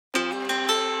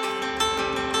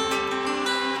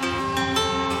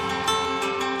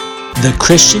The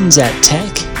Christians at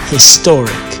Tech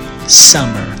Historic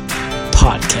Summer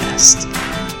Podcast,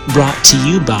 brought to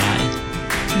you by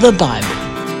the Bible.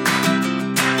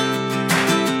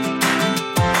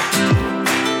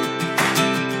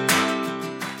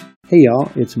 Hey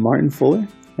y'all, it's Martin Fuller,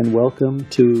 and welcome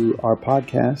to our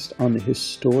podcast on the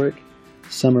Historic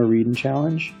Summer Reading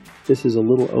Challenge. This is a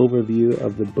little overview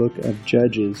of the book of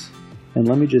Judges, and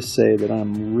let me just say that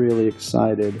I'm really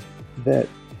excited that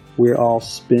we're all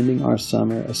spending our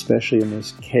summer, especially in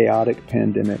this chaotic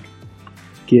pandemic,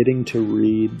 getting to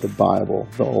read the Bible,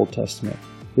 the Old Testament.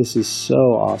 This is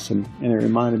so awesome, and it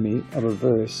reminded me of a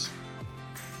verse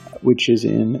which is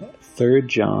in 3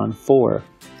 John 4.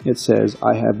 It says,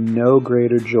 "I have no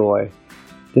greater joy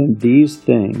than these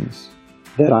things,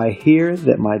 that I hear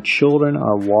that my children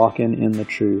are walking in the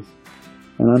truth."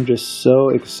 And I'm just so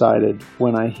excited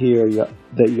when I hear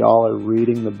that y'all are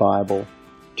reading the Bible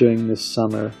during this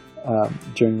summer,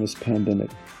 during this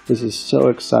pandemic. This is so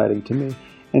exciting to me.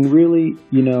 And really,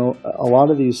 a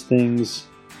lot of these things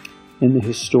in the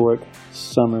Historic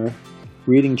Summer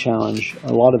Reading Challenge,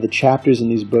 a lot of the chapters in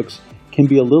these books can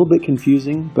be a little bit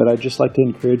confusing, but I'd just like to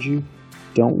encourage you,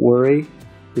 don't worry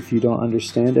if you don't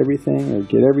understand everything or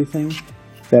get everything.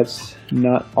 That's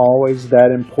not always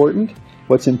that important.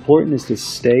 What's important is to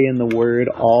stay in the Word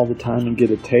all the time and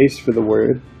get a taste for the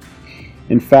Word.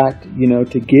 In fact,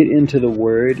 to get into the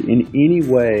Word in any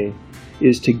way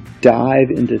is to dive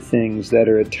into things that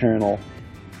are eternal.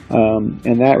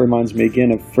 And that reminds me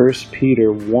again of 1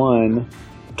 Peter 1,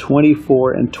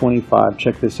 24 and 25.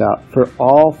 Check this out. "For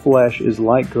all flesh is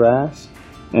like grass,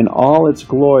 and all its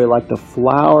glory like the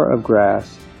flower of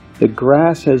grass. The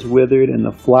grass has withered and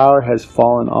the flower has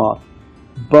fallen off,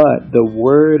 but the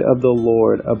word of the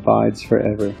Lord abides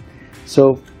forever."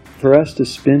 So for us to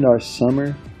spend our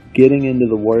summer getting into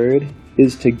the Word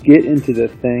is to get into the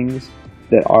things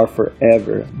that are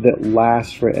forever, that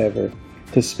last forever.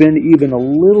 To spend even a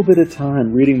little bit of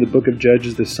time reading the book of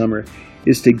Judges this summer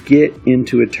is to get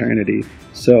into eternity.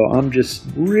 So I'm just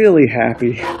really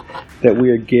happy that we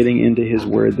are getting into His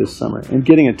Word this summer and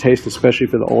getting a taste especially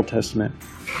for the Old Testament.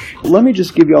 Let me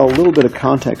just give you all a little bit of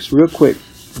context real quick.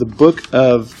 The book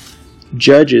of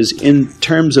Judges in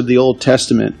terms of the Old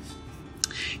Testament.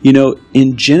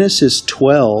 In Genesis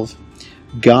 12,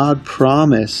 God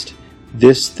promised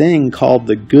this thing called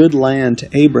the good land to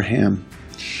Abraham.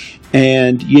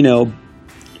 And,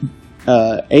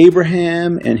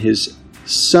 Abraham and his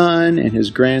son and his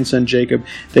grandson Jacob,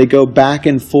 they go back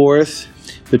and forth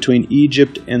between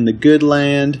Egypt and the good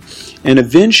land. And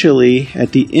eventually,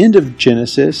 at the end of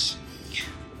Genesis,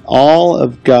 all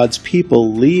of God's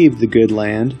people leave the good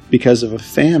land because of a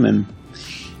famine.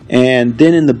 And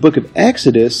then in the book of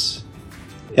Exodus,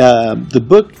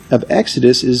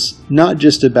 is not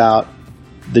just about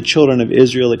the children of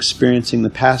Israel experiencing the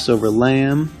Passover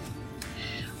lamb,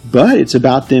 but it's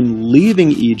about them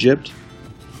leaving Egypt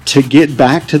to get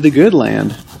back to the good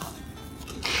land.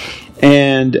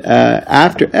 And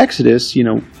after Exodus,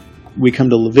 we come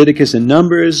to Leviticus and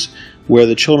Numbers, where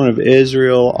the children of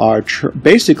Israel are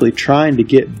basically trying to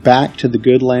get back to the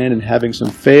good land and having some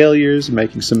failures,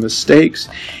 making some mistakes.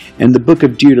 And the book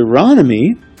of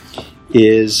Deuteronomy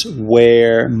is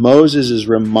where Moses is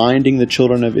reminding the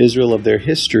children of Israel of their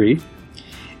history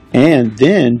and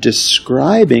then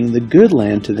describing the good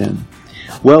land to them.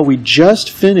 Well, we just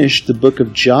finished the book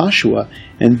of Joshua,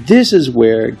 and this is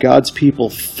where God's people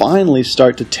finally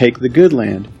start to take the good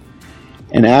land.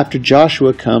 And after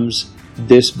Joshua comes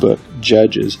this book,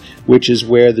 Judges, which is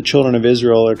where the children of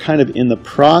Israel are kind of in the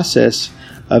process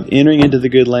of entering into the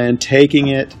good land, taking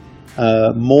it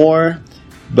more,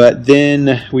 but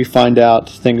then we find out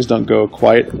things don't go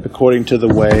quite according to the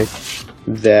way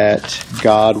that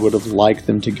God would have liked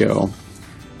them to go.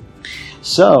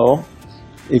 So,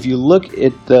 if you look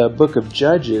at the book of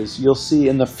Judges, you'll see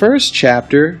in the first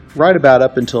chapter, right about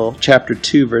up until chapter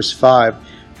 2, verse 5,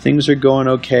 things are going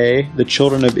okay. The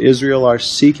children of Israel are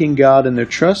seeking God and they're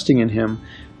trusting in Him.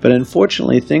 But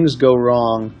unfortunately, things go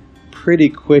wrong pretty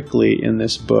quickly in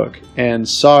this book. And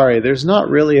sorry, there's not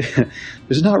really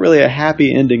a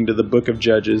happy ending to the book of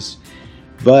Judges.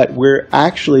 But we're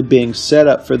actually being set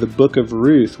up for the book of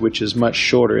Ruth, which is much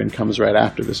shorter and comes right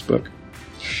after this book.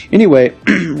 Anyway,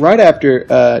 right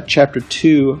after chapter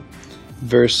 2,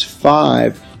 verse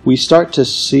 5, we start to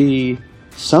see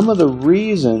some of the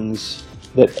reasons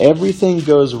that everything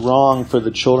goes wrong for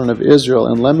the children of Israel.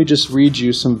 And let me just read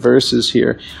you some verses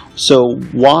here. So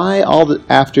why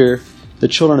after the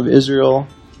children of Israel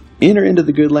enter into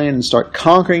the good land and start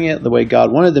conquering it the way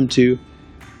God wanted them to,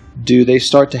 do they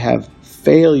start to have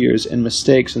failures and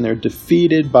mistakes and they're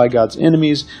defeated by God's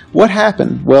enemies? What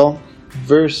happened? Well,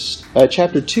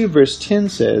 chapter 2, verse 10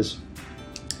 says,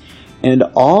 "And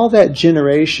all that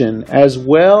generation as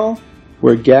well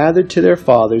were gathered to their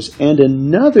fathers, and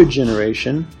another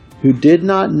generation who did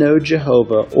not know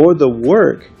Jehovah or the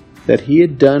work that he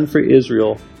had done for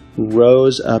Israel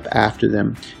rose up after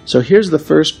them." So here's the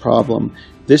first problem.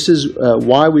 This is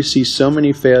why we see so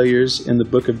many failures in the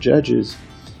book of Judges,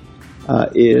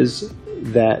 is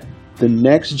that the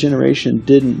next generation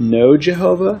didn't know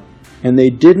Jehovah, and they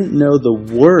didn't know the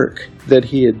work that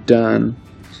he had done.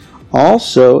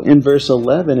 Also, in verse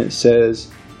 11, it says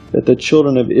that the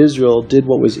children of Israel did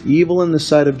what was evil in the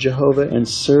sight of Jehovah and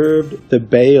served the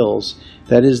Baals.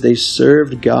 That is, they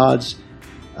served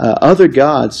other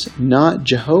gods, not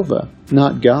Jehovah,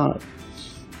 not God.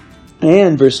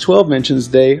 And verse 12 mentions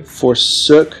they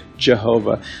forsook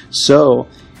Jehovah. So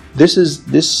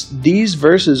these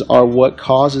verses are what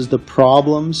causes the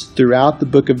problems throughout the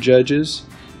book of Judges.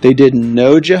 They didn't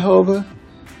know Jehovah.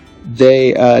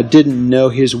 They didn't know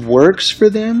his works for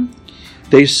them.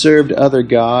 They served other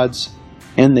gods,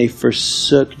 and they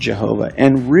forsook Jehovah.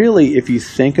 And really, if you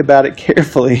think about it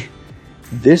carefully,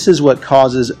 this is what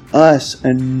causes us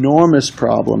enormous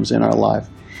problems in our life.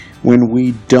 When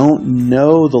we don't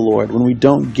know the Lord, when we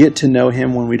don't get to know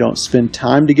him, when we don't spend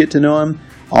time to get to know him,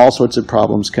 all sorts of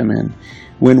problems come in.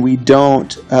 When we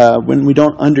don't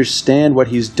understand what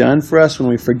he's done for us, when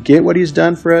we forget what he's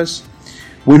done for us,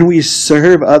 when we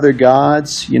serve other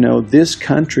gods, this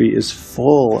country is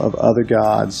full of other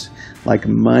gods, like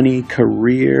money,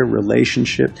 career,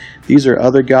 relationship. These are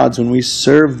other gods. When we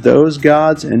serve those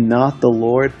gods and not the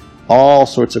Lord, all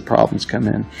sorts of problems come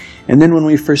in. And then when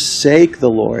we forsake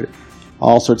the Lord,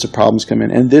 all sorts of problems come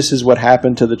in. And this is what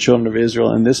happened to the children of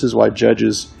Israel, and this is why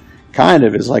Judges kind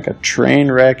of is like a train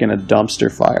wreck and a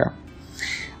dumpster fire.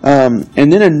 And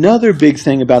then another big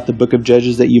thing about the book of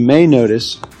Judges that you may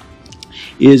notice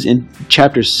is in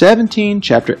chapter 17,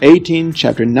 chapter 18,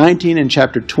 chapter 19, and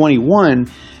chapter 21,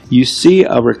 you see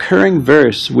a recurring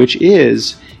verse, which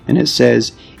is, and it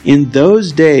says, "In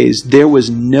those days there was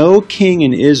no king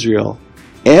in Israel.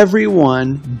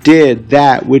 Everyone did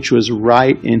that which was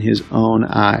right in his own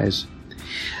eyes."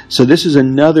 So this is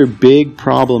another big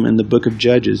problem in the book of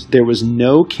Judges. There was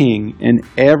no king, and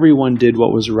everyone did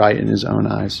what was right in his own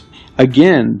eyes.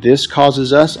 Again, this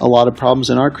causes us a lot of problems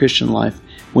in our Christian life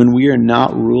when we are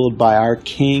not ruled by our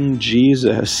King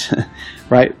Jesus,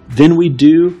 right? Then we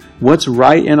do what's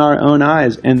right in our own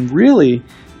eyes. And really,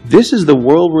 this is the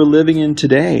world we're living in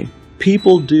today.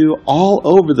 People do all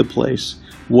over the place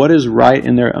what is right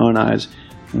in their own eyes.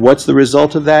 What's the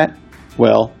result of that?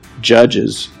 Well,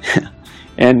 Judges.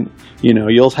 And,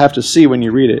 you'll have to see when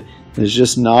you read it. There's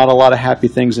just not a lot of happy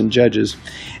things in Judges.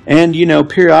 And,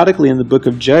 periodically in the book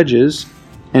of Judges,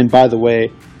 and by the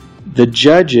way, the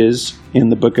judges in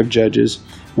the book of Judges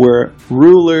were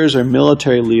rulers or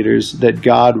military leaders that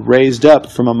God raised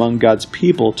up from among God's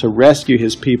people to rescue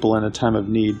his people in a time of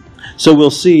need. So we'll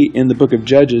see in the book of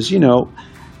Judges,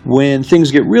 when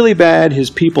things get really bad, his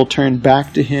people turn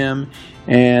back to him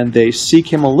and they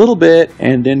seek him a little bit,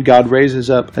 and then God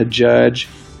raises up a judge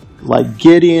like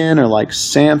Gideon or like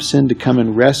Samson to come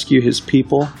and rescue his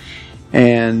people.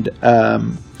 And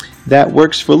that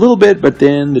works for a little bit, but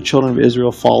then the children of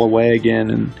Israel fall away again,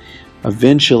 and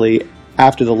eventually,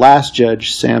 after the last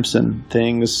judge, Samson,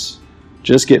 things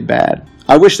just get bad.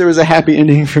 I wish there was a happy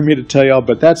ending for me to tell y'all,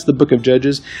 but that's the book of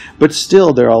Judges. But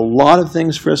still, there are a lot of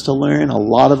things for us to learn, a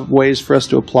lot of ways for us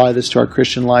to apply this to our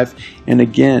Christian life. And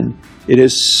again, it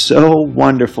is so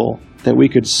wonderful that we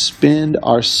could spend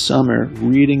our summer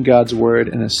reading God's Word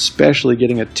and especially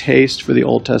getting a taste for the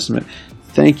Old Testament.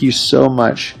 Thank you so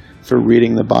much for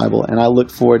reading the Bible, and I look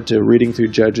forward to reading through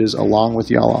Judges along with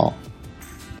y'all all.